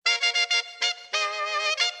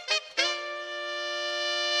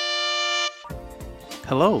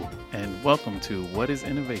Hello, and welcome to What is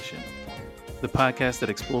Innovation, the podcast that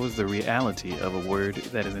explores the reality of a word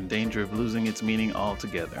that is in danger of losing its meaning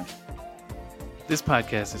altogether. This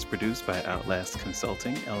podcast is produced by Outlast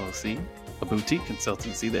Consulting, LLC, a boutique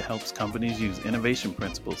consultancy that helps companies use innovation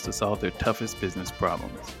principles to solve their toughest business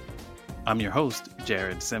problems. I'm your host,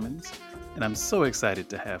 Jared Simmons, and I'm so excited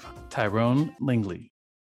to have Tyrone Lingley,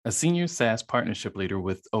 a senior SaaS partnership leader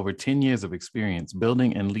with over 10 years of experience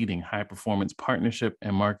building and leading high-performance partnership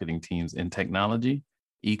and marketing teams in technology,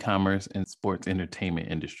 e-commerce, and sports entertainment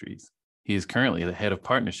industries. He is currently the head of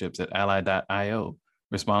partnerships at Ally.io,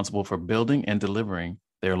 responsible for building and delivering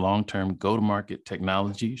their long-term go-to-market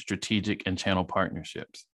technology, strategic, and channel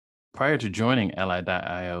partnerships. Prior to joining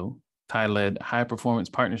Ally.io, Ty led high-performance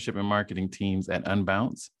partnership and marketing teams at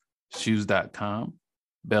Unbounce, Shoes.com,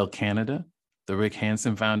 Bell Canada, the Rick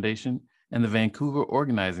Hansen Foundation, and the Vancouver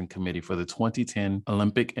Organizing Committee for the 2010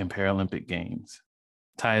 Olympic and Paralympic Games.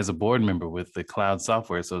 Ty is a board member with the Cloud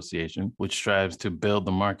Software Association, which strives to build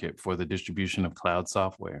the market for the distribution of cloud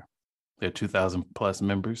software. Their 2,000 plus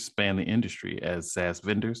members span the industry as SaaS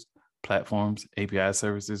vendors, platforms, API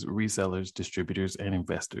services, resellers, distributors, and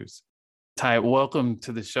investors. Ty, welcome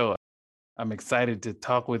to the show. I'm excited to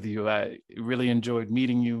talk with you. I really enjoyed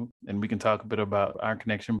meeting you, and we can talk a bit about our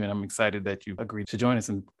connection. And I'm excited that you agreed to join us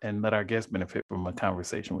and let our guests benefit from a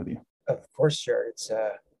conversation with you. Of course, Jared.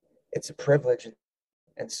 It's a privilege.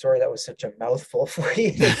 And sorry, that was such a mouthful for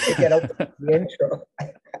you to get out the intro.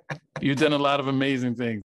 You've done a lot of amazing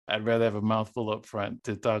things. I'd rather have a mouthful up front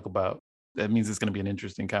to talk about. That means it's going to be an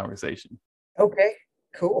interesting conversation. Okay,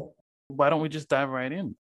 cool. Why don't we just dive right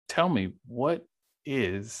in? Tell me, what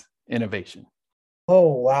is innovation?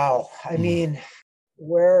 Oh, wow. I mean,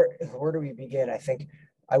 where do we begin? I think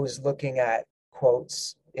I was looking at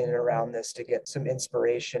quotes in and around this to get some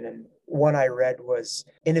inspiration. And one I read was,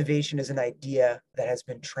 innovation is an idea that has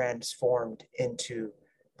been transformed into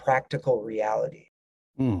practical reality,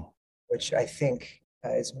 which I think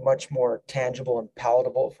is much more tangible and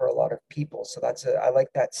palatable for a lot of people. So I like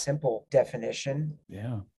that simple definition.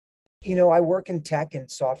 Yeah. You know, I work in tech and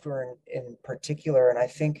software in particular, and I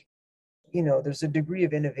think, you know, there's a degree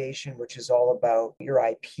of innovation which is all about your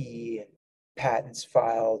IP and patents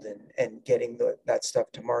filed and getting that stuff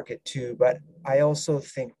to market too. But I also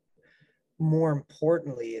think more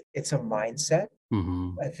importantly, it's a mindset.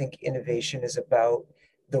 Mm-hmm. I think innovation is about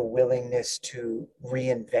the willingness to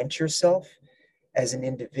reinvent yourself as an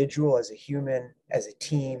individual, as a human, as a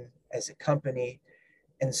team, as a company.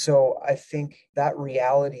 And so I think that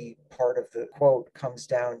reality part of the quote comes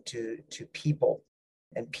down to people.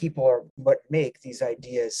 And people are what make these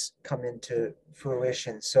ideas come into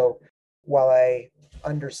fruition. So while I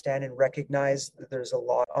understand and recognize that there's a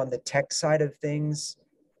lot on the tech side of things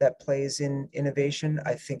that plays in innovation,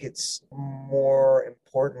 I think it's more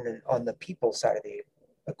important on the people side of the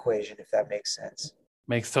equation, if that makes sense.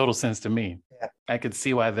 Makes total sense to me. Yeah. I could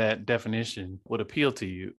see why that definition would appeal to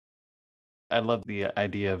you. I love the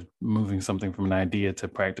idea of moving something from an idea to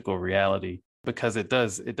practical reality, because it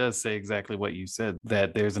does say exactly what you said,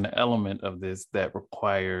 that there's an element of this that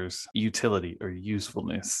requires utility or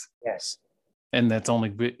usefulness. Yes. And that's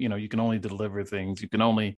only, you can only deliver things. You can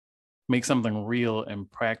only make something real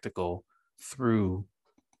and practical through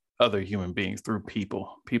other human beings, through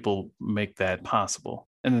people. People make that possible.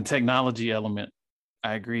 And the technology element,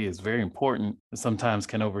 I agree, is very important. Sometimes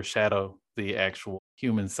can overshadow the actual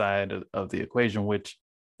human side of the equation, which,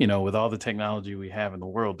 you know, with all the technology we have in the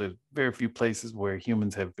world, there's very few places where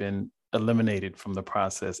humans have been eliminated from the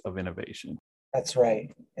process of innovation. That's right.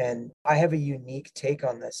 And I have a unique take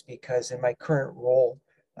on this because in my current role,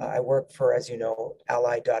 I work for, as you know,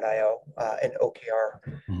 Ally.io, an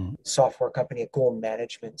OKR software company, a goal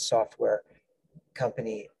management software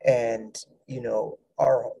company. And, you know,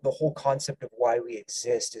 the whole concept of why we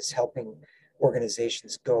exist is helping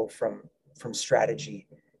organizations go from strategy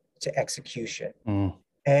to execution.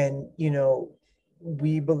 And, you know,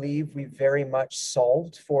 we believe we very much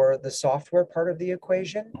solved for the software part of the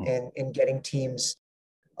equation in getting teams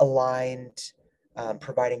aligned,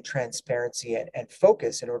 providing transparency and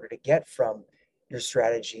focus in order to get from your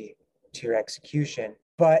strategy to your execution.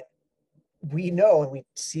 But we know, and we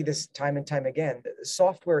see this time and time again, that the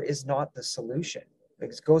software is not the solution.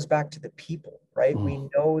 It goes back to the people, right? We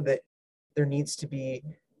know that there needs to be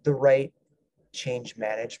the right change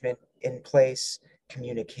management in place,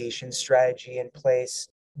 communication strategy in place,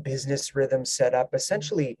 business rhythm set up,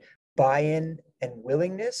 essentially buy-in and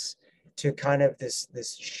willingness to kind of this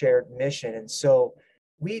shared mission. And so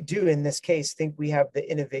we do, in this case, think we have the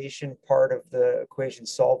innovation part of the equation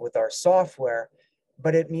solved with our software,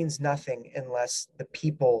 but it means nothing unless the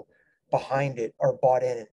people behind it are bought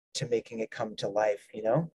in to making it come to life, you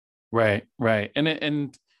know? Right, right.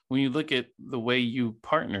 And when you look at the way you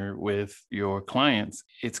partner with your clients,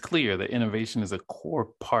 it's clear that innovation is a core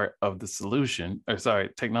part of the solution, or sorry,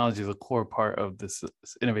 technology is a core part of this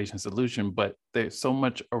innovation solution, but there's so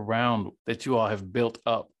much around that you all have built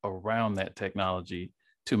up around that technology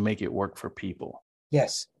to make it work for people.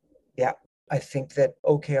 Yes. Yeah. I think that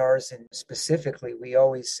OKRs, and specifically, we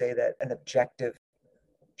always say that an objective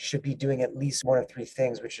should be doing at least one of three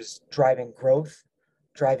things, which is driving growth,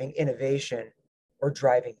 driving innovation, or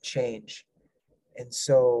driving change. And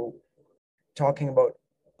so, talking about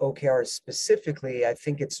OKRs specifically, I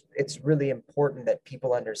think it's really important that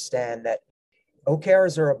people understand that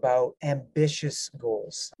OKRs are about ambitious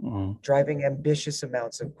goals, driving ambitious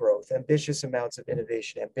amounts of growth, ambitious amounts of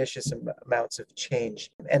innovation, ambitious amounts of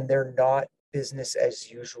change, and they're not business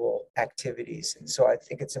as usual activities. And so I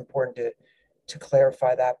think it's important to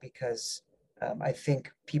clarify that, because I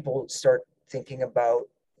think people start thinking about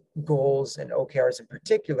goals and OKRs in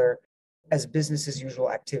particular as business as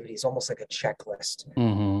usual activities, almost like a checklist.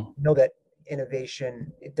 Know that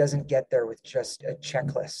innovation, it doesn't get there with just a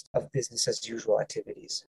checklist of business as usual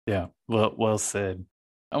activities. Yeah, well said.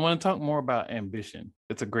 I want to talk more about ambition.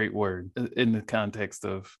 It's a great word in the context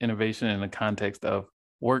of innovation, in the context of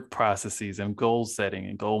work processes and goal setting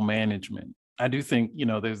and goal management. I do think,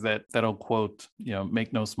 there's that old quote,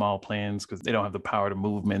 make no small plans because they don't have the power to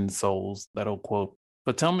move men's souls, that old quote.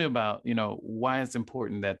 But tell me about, why it's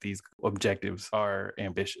important that these objectives are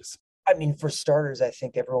ambitious. I mean, for starters, I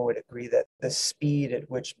think everyone would agree that the speed at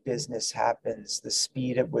which business happens, the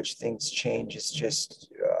speed at which things change is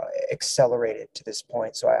just accelerated to this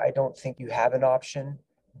point. So I don't think you have an option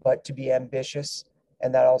but to be ambitious.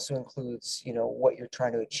 And that also includes, what you're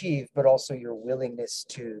trying to achieve, but also your willingness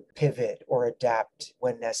to pivot or adapt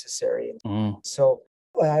when necessary. So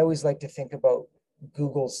I always like to think about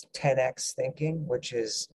Google's 10x thinking, which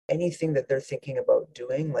is anything that they're thinking about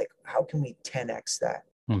doing, like how can we 10x that?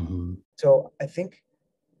 So I think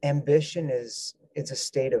ambition it's a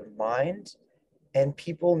state of mind, and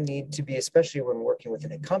people need to be, especially when working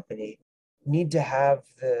within a company, need to have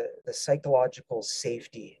the psychological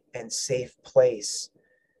safety and safe place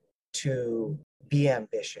to be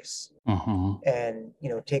ambitious. And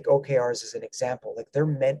take OKRs as an example. Like, they're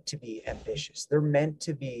meant to be ambitious. They're meant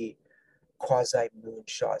to be quasi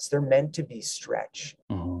moonshots. They're meant to be stretch,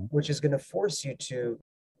 which is going to force you to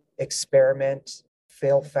experiment,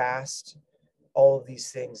 fail fast, all of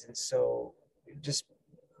these things. And so, just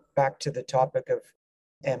back to the topic of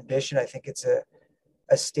ambition, I think it's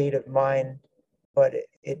a state of mind, but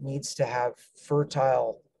it needs to have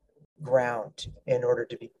fertile ground in order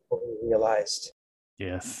to be fully realized.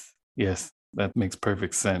 Yes, that makes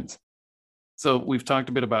perfect sense. So we've talked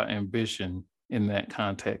a bit about ambition in that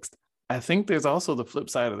context. I think there's also the flip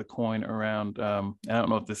side of the coin around, I don't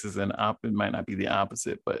know if this is it might not be the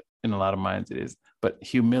opposite, but in a lot of minds it is, but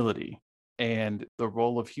humility and the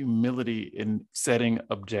role of humility in setting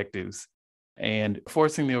objectives and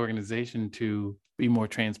forcing the organization to be more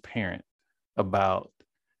transparent about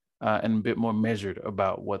and a bit more measured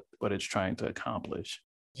about what it's trying to accomplish.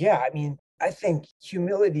 Yeah, I mean, I think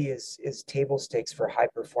humility is table stakes for high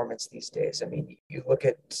performance these days. I mean, you look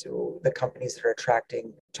at the companies that are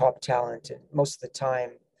attracting top talent, and most of the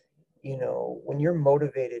time, when you're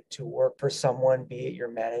motivated to work for someone, be it your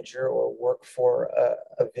manager or work for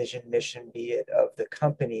a vision, mission, be it of the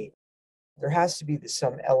company, there has to be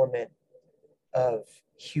some element of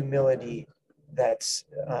humility that's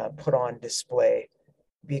put on display,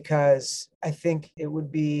 because I think it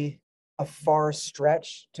would be a far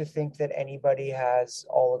stretch to think that anybody has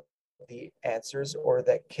all of the answers or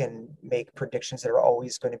that can make predictions that are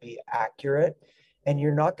always going to be accurate. And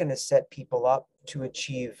you're not going to set people up to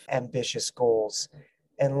achieve ambitious goals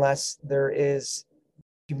unless there is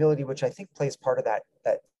humility, which I think plays part of that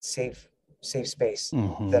safe space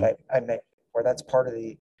that I mentioned, where that's part of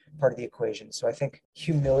the equation. So I think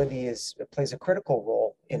humility plays a critical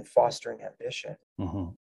role in fostering ambition.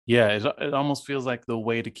 Yeah, it almost feels like the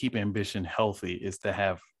way to keep ambition healthy is to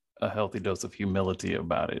have a healthy dose of humility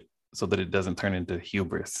about it so that it doesn't turn into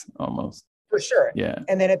hubris almost. For sure. Yeah.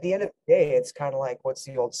 And then at the end of the day, it's kind of like, what's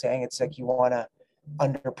the old saying? It's like you want to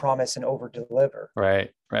under promise and over deliver. Right.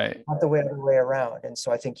 Not the other way around. And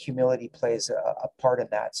so I think humility plays a part in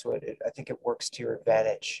that. So I think it works to your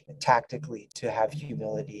advantage tactically to have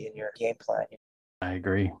humility in your game plan. I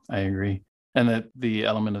agree. And that the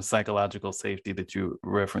element of psychological safety that you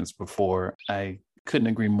referenced before, I couldn't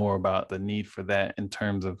agree more about the need for that in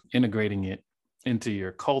terms of integrating it into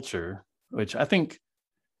your culture, which I think,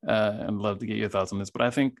 I'd love to get your thoughts on this, but I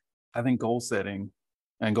think goal setting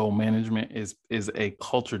and goal management is a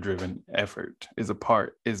culture-driven effort,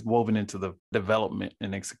 is woven into the development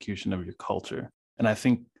and execution of your culture. And I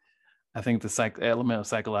think the element of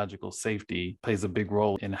psychological safety plays a big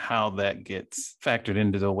role in how that gets factored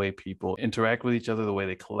into the way people interact with each other, the way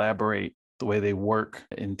they collaborate, the way they work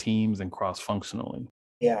in teams and cross-functionally.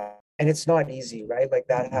 Yeah. And it's not easy, right? Like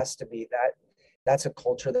that has to be that's a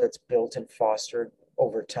culture that's built and fostered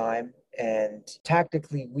over time. And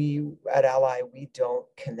tactically, we at Ally, we don't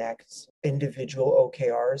connect individual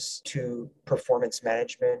OKRs to performance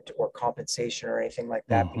management or compensation or anything like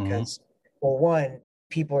that Mm-hmm. because, well, one,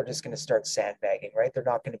 people are just going to start sandbagging, right? They're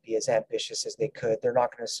not going to be as ambitious as they could. They're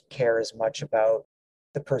not going to care as much about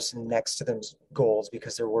the person next to them's goals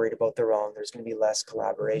because they're worried about their own. There's going to be less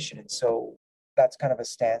collaboration. And so that's kind of a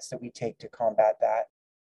stance that we take to combat that.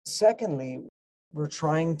 Secondly, we're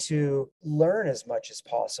trying to learn as much as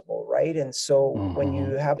possible, right? And so when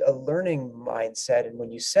Mm-hmm. you have a learning mindset and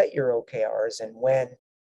when you set your OKRs and when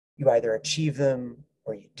you either achieve them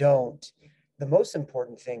or you don't, the most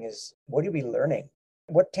important thing is what are we learning?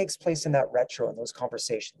 What takes place in that retro in those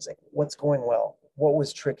conversations? Like what's going well? What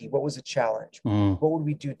was tricky? What was a challenge? Mm-hmm. What would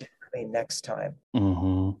we do differently next time?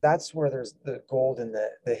 Mm-hmm. That's where there's the gold in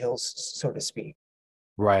the hills, so to speak.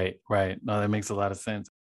 Right, right. No, that makes a lot of sense.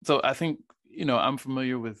 So I think, I'm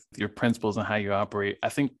familiar with your principles and how you operate. I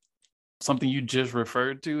think something you just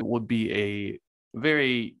referred to would be a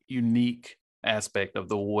very unique aspect of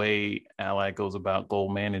the way Ally goes about goal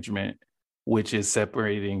management, which is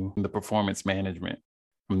separating the performance management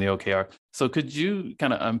from the OKR. So could you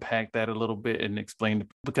kind of unpack that a little bit and explain,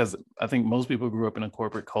 because I think most people grew up in a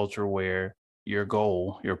corporate culture where your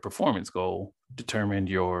goal, your performance goal, determined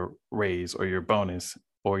your raise or your bonus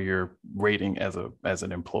or your rating as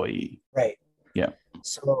an employee. Right. Yeah.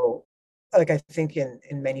 So, like, I think in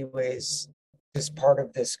many ways, is part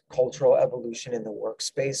of this cultural evolution in the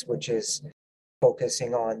workspace, which is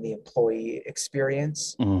focusing on the employee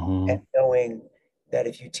experience and Mm-hmm. knowing that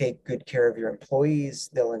if you take good care of your employees,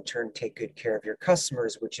 they'll in turn take good care of your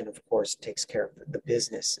customers, which, and of course, takes care of the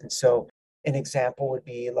business. And so, an example would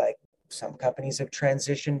be like some companies have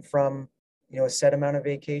transitioned from a set amount of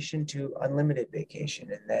vacation to unlimited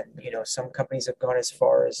vacation, and then some companies have gone as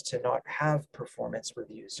far as to not have performance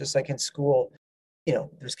reviews, just like in school.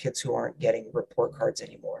 There's kids who aren't getting report cards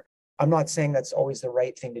anymore. I'm not saying that's always the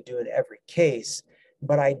right thing to do in every case,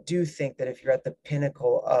 but I do think that if you're at the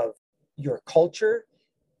pinnacle of your culture,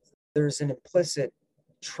 there's an implicit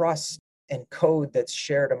trust and code that's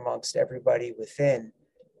shared amongst everybody within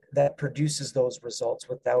that produces those results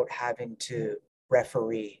without having to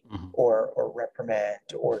referee Mm-hmm. or reprimand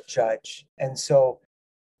or judge. And so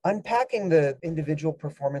unpacking the individual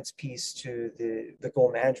performance piece to the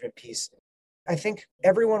goal management piece, I think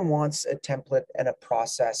everyone wants a template and a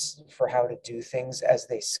process for how to do things as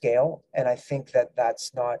they scale. And I think that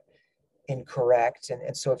that's not incorrect.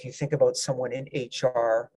 And so if you think about someone in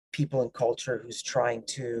HR, people and culture who's trying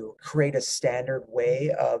to create a standard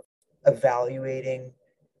way of evaluating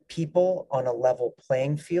people on a level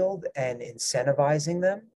playing field and incentivizing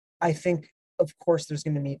them, I think, of course, there's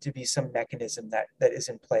going to need to be some mechanism that is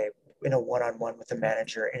in play in a one-on-one with a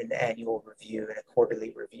manager in an annual review and a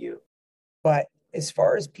quarterly review. But as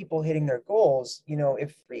far as people hitting their goals,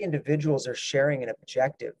 if three individuals are sharing an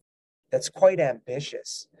objective that's quite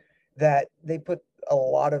ambitious, that they put a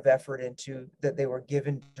lot of effort into, that they were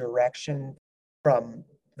given direction from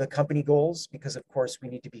the company goals, because of course we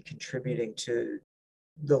need to be contributing to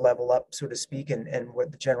the level up, so to speak, and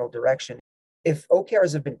what the general direction. If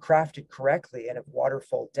OKRs have been crafted correctly and have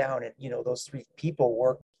waterfalled down, and those three people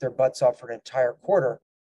work their butts off for an entire quarter,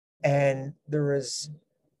 and there is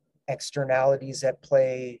externalities at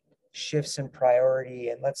play, shifts in priority,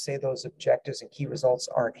 and let's say those objectives and key results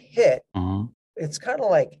aren't hit, Mm-hmm. it's kind of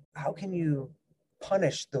like, how can you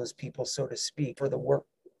punish those people, so to speak, for the work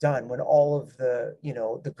done when all of the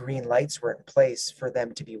green lights were in place for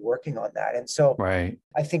them to be working on that? And so Right.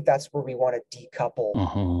 I think that's where we want to decouple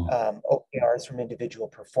Mm-hmm. OKRs from individual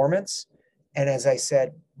performance. And as I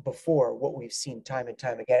said before, what we've seen time and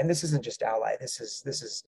time again, and this isn't just Ally, this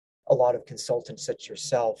is a lot of consultants such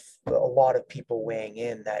yourself, a lot of people weighing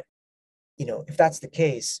in that, if that's the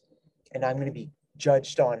case, and I'm going to be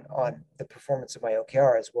judged on the performance of my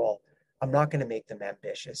OKR as well, I'm not going to make them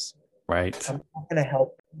ambitious. Right. I'm not going to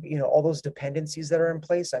help, all those dependencies that are in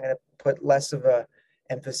place. I'm going to put less of a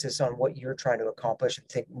emphasis on what you're trying to accomplish and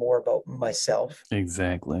think more about myself.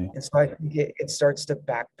 Exactly. And so I think it starts to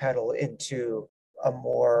backpedal into a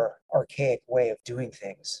more archaic way of doing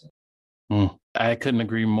things. I couldn't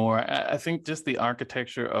agree more. I think just the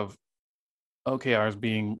architecture of OKRs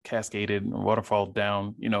being cascaded and waterfall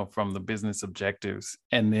down, from the business objectives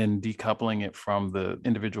and then decoupling it from the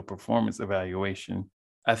individual performance evaluation.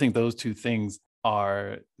 I think those two things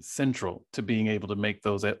are central to being able to make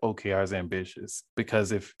those OKRs ambitious.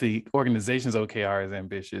 Because if the organization's OKR is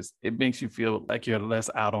ambitious, it makes you feel like you're less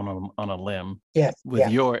out on a limb with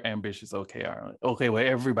your ambitious OKR. Okay, where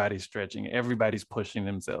everybody's stretching, everybody's pushing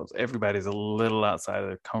themselves, everybody's a little outside of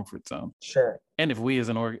their comfort zone. Sure. And if we as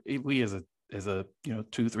a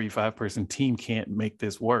 2, 3, 5 person team can't make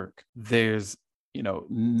this work, there's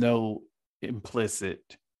no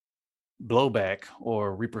implicit blowback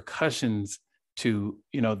or repercussions to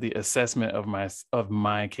the assessment of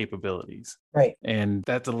my capabilities. Right. And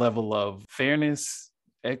that's a level of fairness,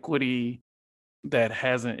 equity that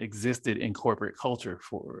hasn't existed in corporate culture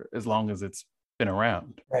for as long as it's been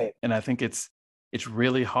around. Right. And I think it's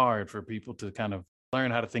really hard for people to kind of learn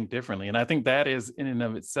how to think differently. And I think that is in and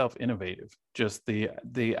of itself innovative, just the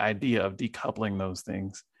idea of decoupling those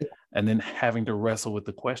things and then having to wrestle with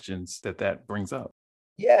the questions that brings up.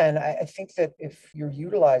 Yeah, and I think that if you're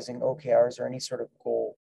utilizing OKRs or any sort of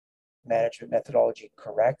goal management methodology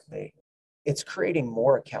correctly, it's creating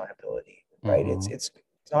more accountability, right? Mm-hmm. It's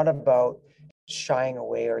not about shying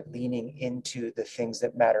away or leaning into the things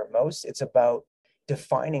that matter most. It's about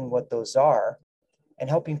defining what those are and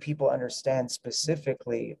helping people understand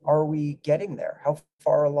specifically, are we getting there? How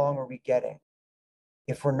far along are we getting?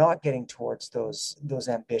 If we're not getting towards those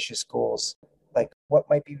ambitious goals, like what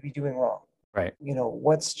might we be doing wrong? Right.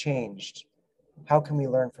 What's changed? How can we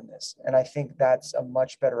learn from this? And I think that's a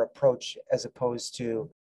much better approach as opposed to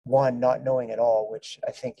one, not knowing at all, which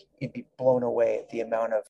I think you'd be blown away at the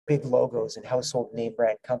amount of big logos and household name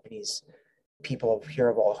brand companies people here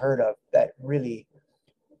have all heard of that really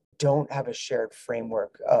don't have a shared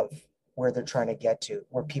framework of where they're trying to get to,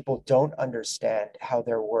 where people don't understand how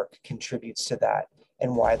their work contributes to that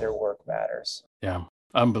and why their work matters. Yeah,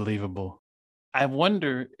 unbelievable. I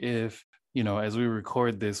wonder if, as we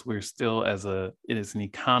record this, we're still it is an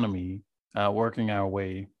economy working our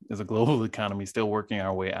way, as a global economy, still working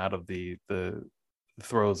our way out of the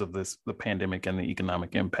throes of the pandemic and the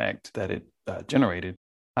economic impact that it generated.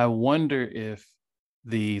 I wonder if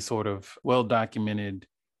the sort of well-documented,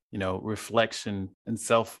 reflection and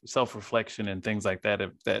self-reflection and things like that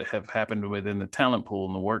have happened within the talent pool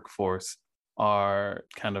and the workforce are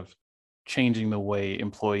kind of changing the way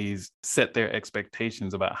employees set their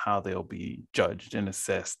expectations about how they'll be judged and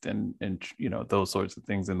assessed and those sorts of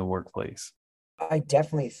things in the workplace. I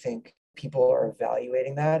definitely think people are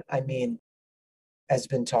evaluating that. I mean, has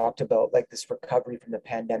been talked about, like this recovery from the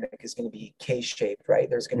pandemic is going to be K-shaped, right?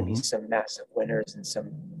 There's going to be some massive winners and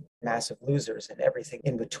some massive losers and everything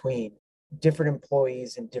in between. Different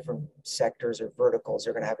employees in different sectors or verticals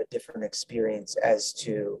are going to have a different experience as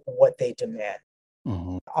to what they demand.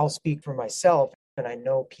 Mm-hmm. I'll speak for myself, and I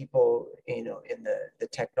know people, in the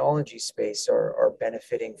technology space are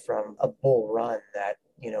benefiting from a bull run that,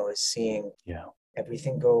 is seeing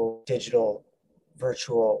everything go digital,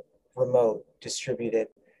 virtual, remote, distributed.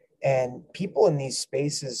 And people in these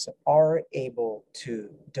spaces are able to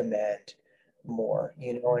demand more,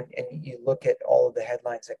 and you look at all of the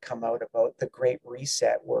headlines that come out about the Great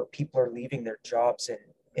Reset, where people are leaving their jobs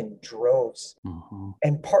in droves. Mm-hmm.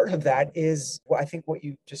 And part of that is, I think, what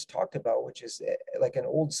you just talked about, which is like an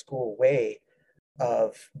old school way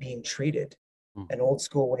of being treated, an old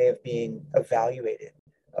school way of being evaluated,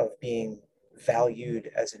 of being valued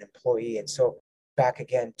as an employee. And so back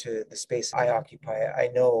again to the space I occupy, I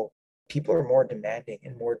know people are more demanding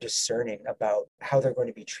and more discerning about how they're going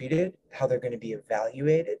to be treated, how they're going to be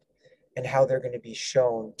evaluated, and how they're going to be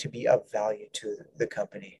shown to be of value to the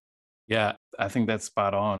company. Yeah, I think that's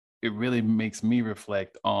spot on. It really makes me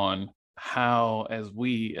reflect on how, as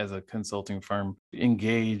we as a consulting firm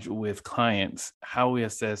engage with clients, how we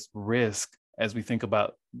assess risk as we think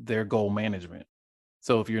about their goal management.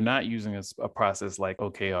 So if you're not using a process like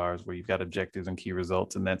OKRs, where you've got objectives and key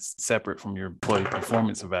results, and that's separate from your employee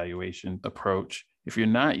performance evaluation approach, if you're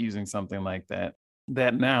not using something like that,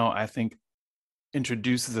 that now I think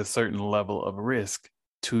introduces a certain level of risk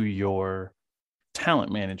to your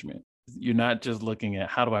talent management. You're not just looking at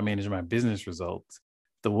how do I manage my business results.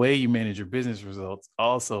 The way you manage your business results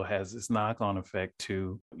also has this knock-on effect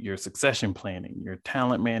to your succession planning, your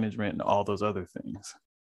talent management, and all those other things.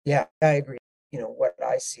 Yeah, I agree. What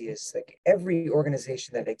I see is like every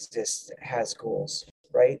organization that exists has goals,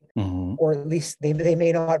 right? Mm-hmm. Or at least they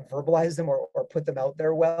may not verbalize them or put them out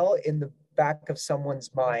there well. In the back of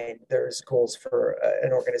someone's mind, there's goals for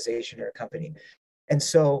an organization or a company. And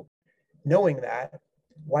so knowing that,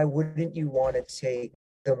 why wouldn't you want to take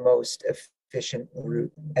the most efficient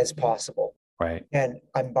route as possible? Right. And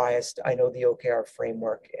I'm biased. I know the OKR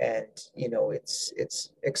framework, and it's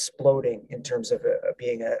exploding in terms of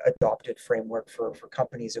being an adopted framework for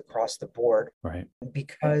companies across the board, Right.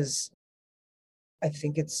 because I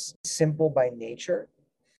think it's simple by nature,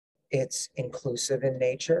 it's inclusive in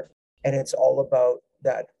nature, and it's all about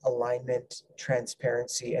that alignment,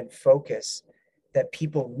 transparency, and focus that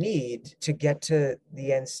people need to get to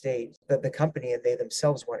the end state that the company and they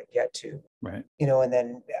themselves want to get to. Right. And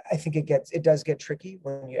then I think it does get tricky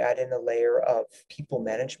when you add in a layer of people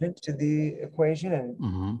management to the equation. And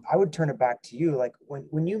Mm-hmm. I would turn it back to you. Like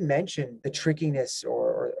when you mention the trickiness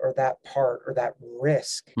or that part or that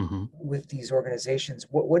risk Mm-hmm. with these organizations,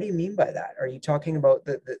 what do you mean by that? Are you talking about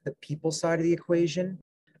the people side of the equation?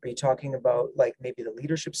 Are you talking about like maybe the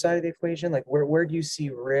leadership side of the equation? Like where do you see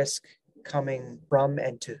risk coming from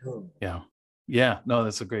and to whom? Yeah. Yeah. No,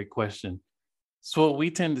 that's a great question. So what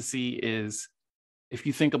we tend to see is if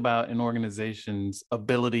you think about an organization's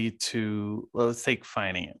ability to, well, let's take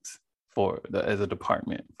finance as a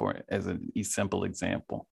department, as a simple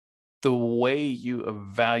example, the way you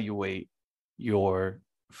evaluate your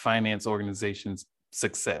finance organization's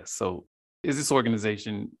success. So is this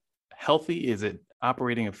organization healthy? Is it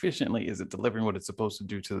operating efficiently? Is it delivering what it's supposed to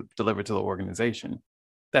do to deliver to the organization?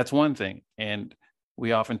 That's one thing. And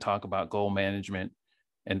we often talk about goal management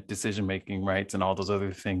and decision-making rights and all those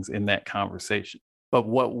other things in that conversation. But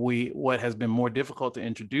what has been more difficult to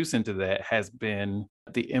introduce into that has been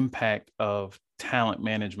the impact of talent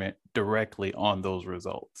management directly on those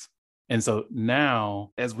results. And so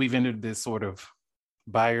now, as we've entered this sort of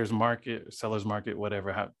buyer's market, seller's market,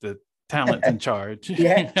 whatever, how the talent's in charge,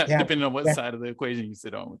 Yeah, yeah, depending on what yeah, side of the equation you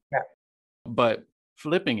sit on. yeah. But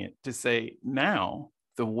flipping it to say now,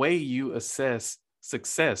 the way you assess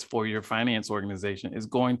success for your finance organization is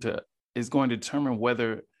going to determine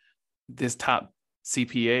whether this top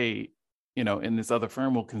CPA, in this other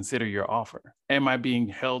firm will consider your offer. Am I being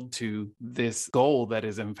held to this goal that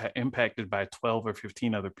is impacted by 12 or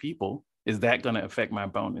 15 other people? Is that going to affect my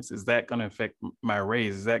bonus? Is that going to affect my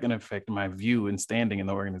raise? Is that going to affect my view and standing in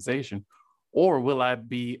the organization? Or will I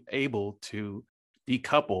be able to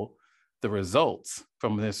decouple the results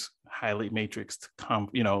from this highly matrixed,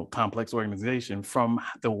 complex organization from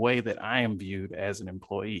the way that I am viewed as an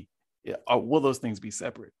employee? Or will those things be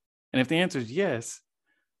separate? And if the answer is yes,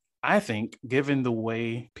 I think given the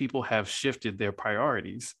way people have shifted their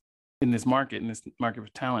priorities in this market for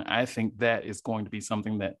talent, I think that is going to be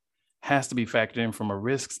something that has to be factored in from a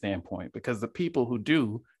risk standpoint, because the people who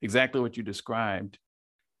do exactly what you described,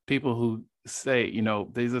 people who say,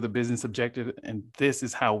 these are the business objectives and this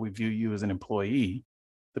is how we view you as an employee,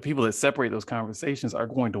 the people that separate those conversations are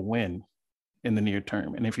going to win in the near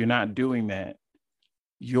term. And if you're not doing that,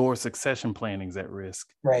 your succession planning is at risk.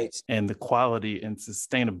 Right. And the quality and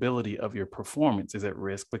sustainability of your performance is at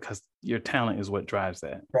risk because your talent is what drives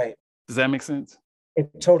that. Right. Does that make sense?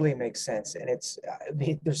 It totally makes sense. And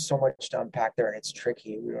there's so much to unpack there, and it's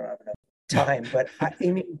tricky. We don't have enough time, but I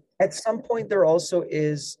mean, at some point there also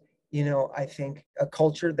is, I think a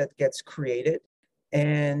culture that gets created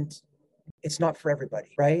and it's not for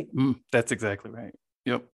everybody, right? That's exactly right.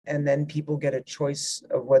 Yep. And then people get a choice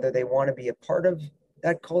of whether they want to be a part of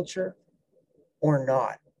that culture or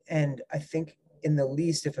not. And I think in the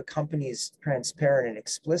least, if a company is transparent and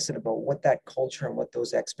explicit about what that culture and what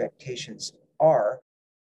those expectations are,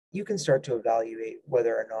 you can start to evaluate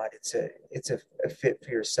whether or not it's a fit for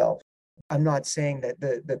yourself. I'm not saying that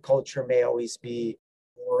the culture may always be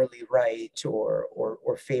morally right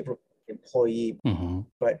or favorable employee,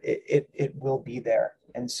 but it will be there.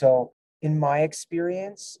 And so in my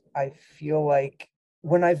experience, I feel like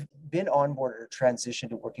when I've been onboarded or transitioned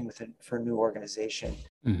to working for a new organization,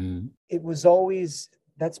 it was always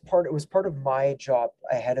it was part of my job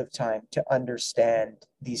ahead of time to understand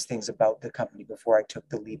these things about the company before I took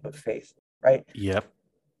the leap of faith, right? Yep.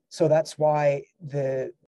 So that's why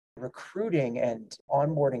the recruiting and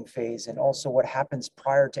onboarding phase and also what happens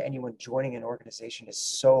prior to anyone joining an organization is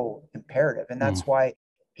so imperative. And that's why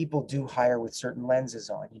people do hire with certain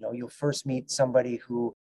lenses on. You'll first meet somebody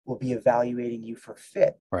who will be evaluating you for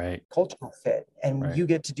fit, right, cultural fit, and right. You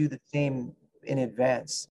get to do the same in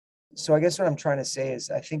advance. So I guess what I'm trying to say is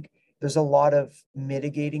I think there's a lot of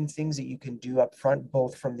mitigating things that you can do up front,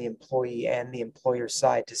 both from the employee and the employer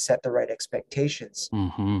side, to set the right expectations.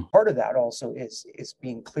 Part of that also is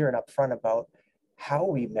being clear and upfront about how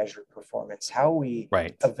we measure performance, how we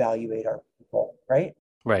evaluate our people, right?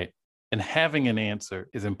 Right. And having an answer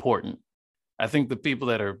is important. I think the people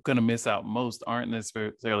that are going to miss out most aren't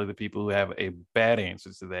necessarily the people who have a bad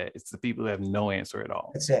answer to that. It's the people who have no answer at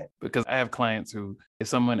all. That's it. Because I have clients who, if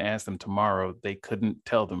someone asked them tomorrow, they couldn't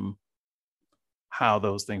tell them how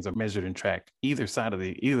those things are measured and tracked, either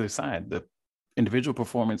side, the individual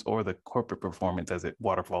performance or the corporate performance as it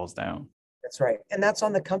waterfalls down. That's right. And that's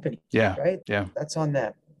on the company, Yeah. right? Yeah. That's on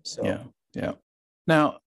them. So yeah. Yeah.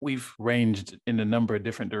 Now we've ranged in a number of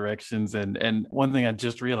different directions. And one thing I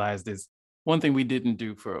just realized is one thing we didn't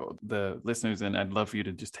do for the listeners, and I'd love for you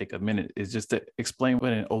to just take a minute, is just to explain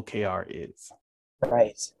what an OKR is.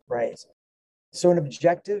 Right, right. So an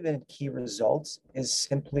objective and key results is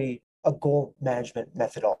simply a goal management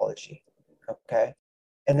methodology. Okay.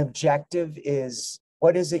 An objective is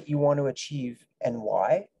what is it you want to achieve and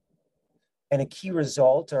why? And a key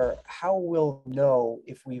result, or how we'll know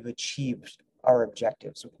if we've achieved our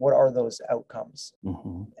objectives. What are those outcomes?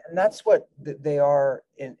 Mm-hmm. And that's what they are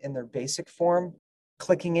in their basic form.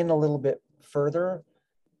 Clicking in a little bit further,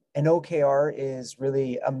 an OKR is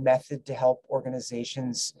really a method to help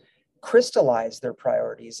organizations crystallize their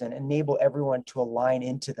priorities and enable everyone to align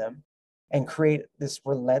into them and create this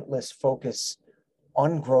relentless focus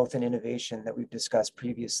on growth and innovation that we've discussed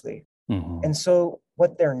previously. Mm-hmm. And so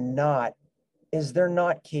what they're not is they're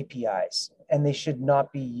not KPIs, and they should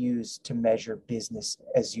not be used to measure business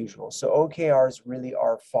as usual. So OKRs really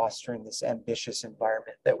are fostering this ambitious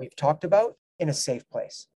environment that we've talked about in a safe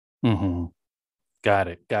place. Mm-hmm. Got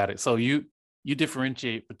it. So you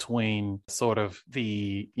differentiate between sort of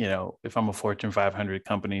the, if I'm a Fortune 500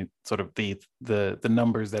 company, sort of the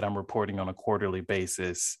numbers that I'm reporting on a quarterly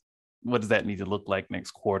basis. What does that need to look like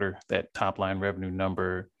next quarter? That top line revenue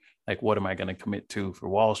number, like what am I going to commit to for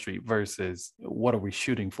Wall Street versus what are we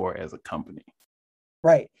shooting for as a company?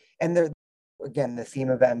 Right. And again, the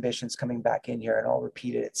theme of ambitions coming back in here, and I'll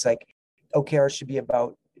repeat it. It's like OKR should be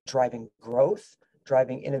about driving growth,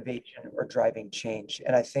 driving innovation, or driving change.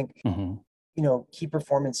 And I think, mm-hmm. Key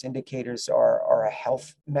performance indicators are a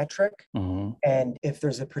health metric. Mm-hmm. And if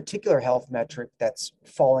there's a particular health metric that's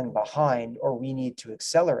falling behind or we need to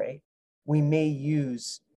accelerate, we may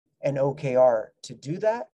use an OKR to do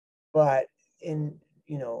that. But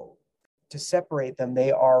to separate them,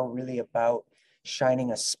 they are really about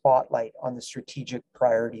shining a spotlight on the strategic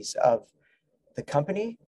priorities of the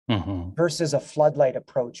company mm-hmm. versus a floodlight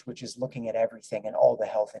approach, which is looking at everything and all the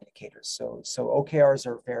health indicators. So OKRs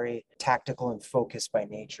are very tactical and focused by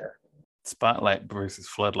nature. Spotlight versus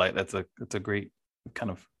floodlight. That's a great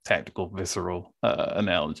kind of tactical, visceral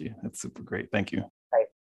analogy. That's super great. Thank you. Right.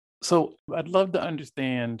 So I'd love to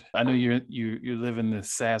understand. I know you live in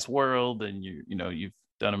this SaaS world, and you've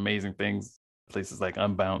done amazing things. Places like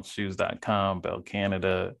UnbouncedShoes.com, Bell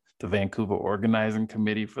Canada, the Vancouver Organizing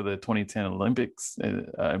Committee for the 2010 Olympics and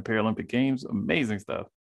Paralympic Games. Amazing stuff.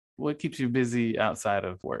 What keeps you busy outside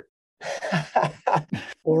of work?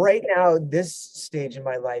 Well, right now, this stage in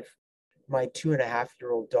my life, my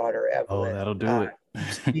 2.5-year-old daughter, Evelyn, that'll do it.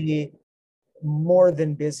 She more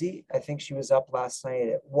than busy. I think she was up last night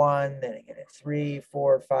at 1, then again at 3,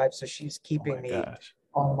 4, 5. So she's keeping me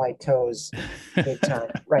on my toes big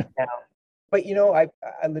time right now. But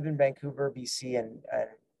I live in Vancouver, BC, and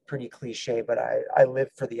pretty cliche, but I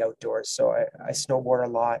live for the outdoors. So I snowboard a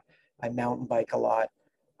lot, I mountain bike a lot,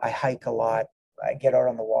 I hike a lot, I get out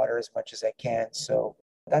on the water as much as I can. So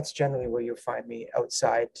that's generally where you'll find me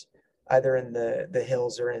outside, either in the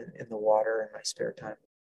hills or in the water in my spare time.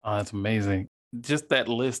 Oh, that's amazing. Just that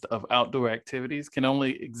list of outdoor activities can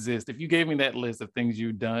only exist. If you gave me that list of things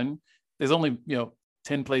you've done, there's only,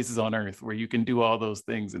 10 places on earth where you can do all those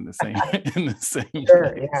things in the same Sure,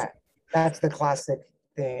 place. Yeah. That's the classic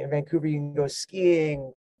thing. In Vancouver, you can go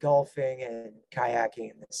skiing, golfing, and kayaking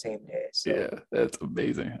in the same day. So. Yeah, that's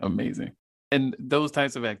amazing. And those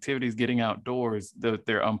types of activities, getting outdoors,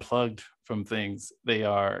 they're unplugged from things. They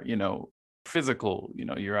are, physical,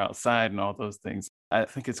 you're outside and all those things. I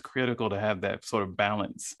think it's critical to have that sort of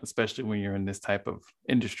balance, especially when you're in this type of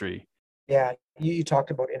industry. Yeah, you talked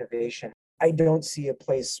about innovation. I don't see a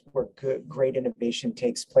place where great innovation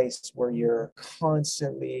takes place where you're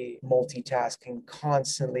constantly multitasking,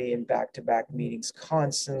 constantly in back-to-back meetings,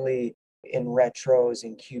 constantly in retros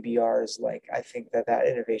and QBRs. Like, I think that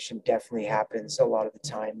innovation definitely happens a lot of the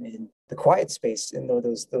time in the quiet space, in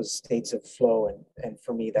those states of flow. And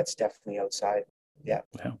for me, that's definitely outside. Yeah.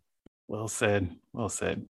 Well said.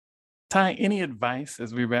 Ty, any advice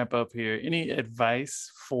as we wrap up here? Any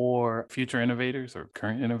advice for future innovators or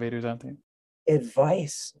current innovators out there?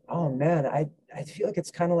 Advice. Oh man, I feel like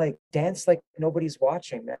it's kind of like dance like nobody's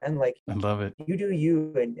watching, man. Like, I love it. You do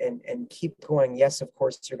you and keep going. Yes, of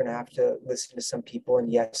course, you're gonna have to listen to some people,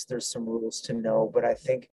 and yes, there's some rules to know. But I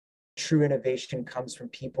think true innovation comes from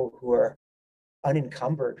people who are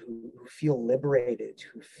unencumbered, who feel liberated,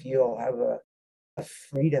 who have a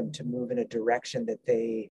freedom to move in a direction that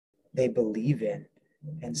they believe in.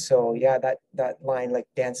 And so, yeah, that line, like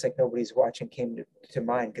dance like nobody's watching, came to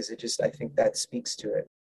mind because I think that speaks to it.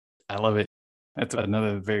 I love it. That's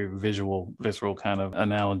another very visceral kind of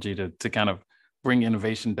analogy to kind of bring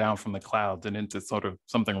innovation down from the clouds and into sort of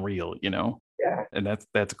something real, Yeah. And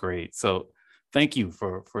that's great. So thank you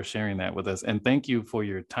for sharing that with us. And thank you for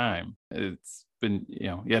your time. It's been,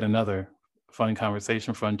 yet another fun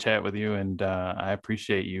conversation, fun chat with you. And I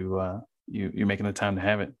appreciate you making the time to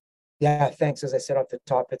have it. Yeah, thanks. As I said off the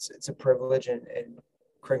top, it's a privilege, and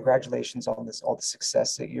congratulations on all the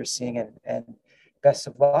success that you're seeing, and best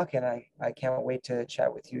of luck. And I can't wait to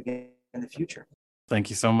chat with you again in the future. Thank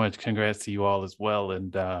you so much. Congrats to you all as well,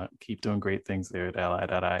 and keep doing great things there at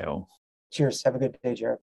ally.io. Cheers. Have a good day,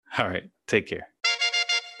 Jared. All right. Take care.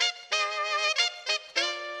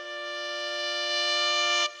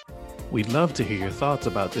 We'd love to hear your thoughts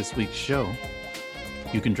about this week's show.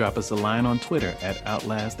 You can drop us a line on Twitter at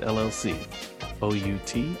Outlast LLC,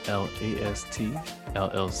 OUTLAST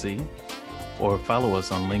LLC, or follow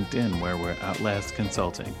us on LinkedIn where we're Outlast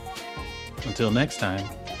Consulting. Until next time,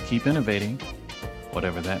 keep innovating,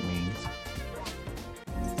 whatever that means.